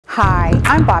Hi,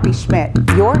 I'm Bobby Schmitt,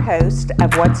 your host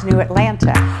of What's New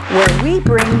Atlanta, where we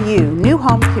bring you new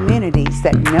home communities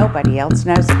that nobody else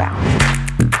knows about.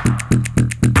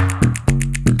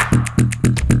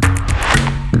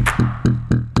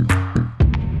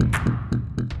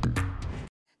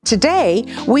 Today,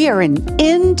 we are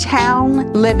in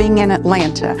town living in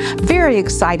Atlanta. Very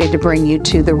excited to bring you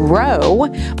to The Row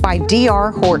by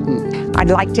DR Horton. I'd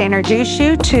like to introduce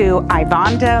you to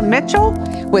Ivonda Mitchell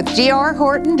with DR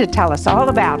Horton to tell us all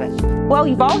about it. Well,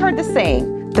 you've all heard the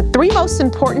saying, the three most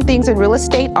important things in real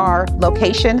estate are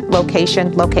location,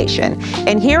 location, location.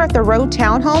 And here at the Row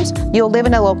Townhomes, you'll live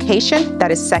in a location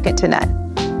that is second to none.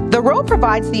 The Row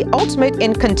provides the ultimate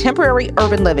in contemporary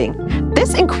urban living.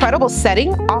 This incredible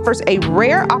setting offers a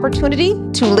rare opportunity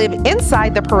to live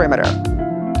inside the perimeter.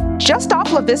 Just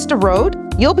off La Vista Road,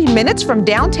 you'll be minutes from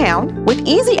downtown with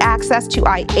easy access to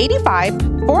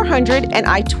I-85, 400, and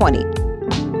I-20.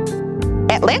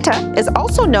 Atlanta is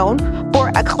also known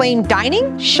for acclaimed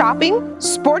dining, shopping,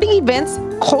 sporting events,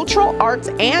 cultural arts,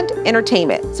 and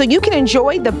entertainment, so you can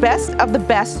enjoy the best of the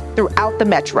best throughout the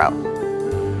metro.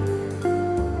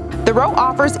 The Row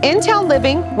offers in-town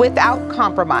living without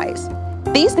compromise.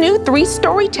 These new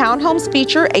 3-story townhomes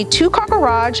feature a 2-car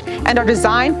garage and are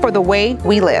designed for the way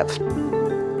we live.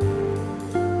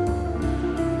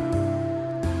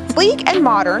 Sleek and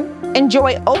modern,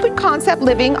 enjoy open concept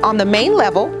living on the main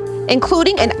level,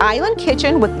 including an island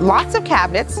kitchen with lots of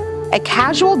cabinets, a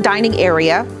casual dining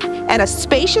area, and a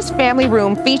spacious family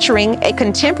room featuring a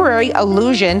contemporary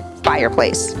illusion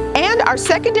fireplace. And our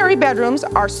secondary bedrooms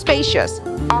are spacious,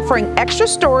 offering extra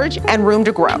storage and room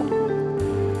to grow.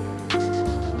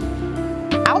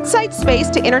 Outside space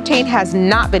to entertain has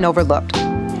not been overlooked.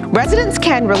 Residents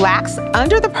can relax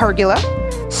under the pergola,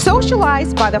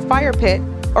 socialize by the fire pit,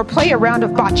 or play a round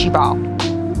of bocce ball.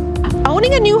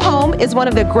 Owning a new home is one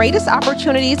of the greatest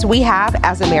opportunities we have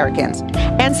as Americans.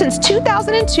 And since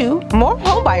 2002, more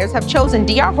homebuyers have chosen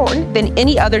DR Horton than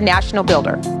any other national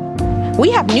builder.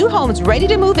 We have new homes ready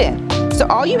to move in, so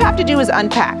all you have to do is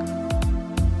unpack.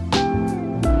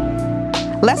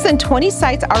 Less than 20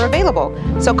 sites are available,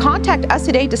 so contact us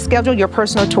today to schedule your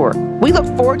personal tour. We look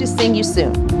forward to seeing you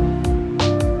soon.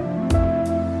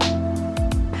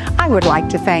 I would like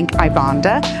to thank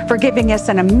Ivonda for giving us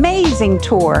an amazing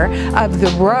tour of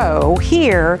The Row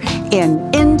here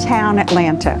in town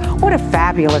Atlanta. What a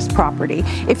fabulous property.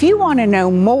 If you want to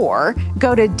know more,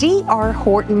 go to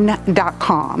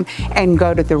drhorton.com and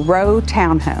go to the Row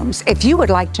Townhomes. If you would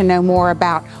like to know more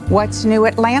about What's New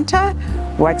Atlanta,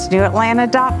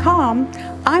 whatsnewatlanta.com.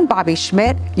 I'm Bobby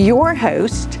Schmitt, your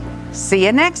host. See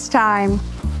you next time.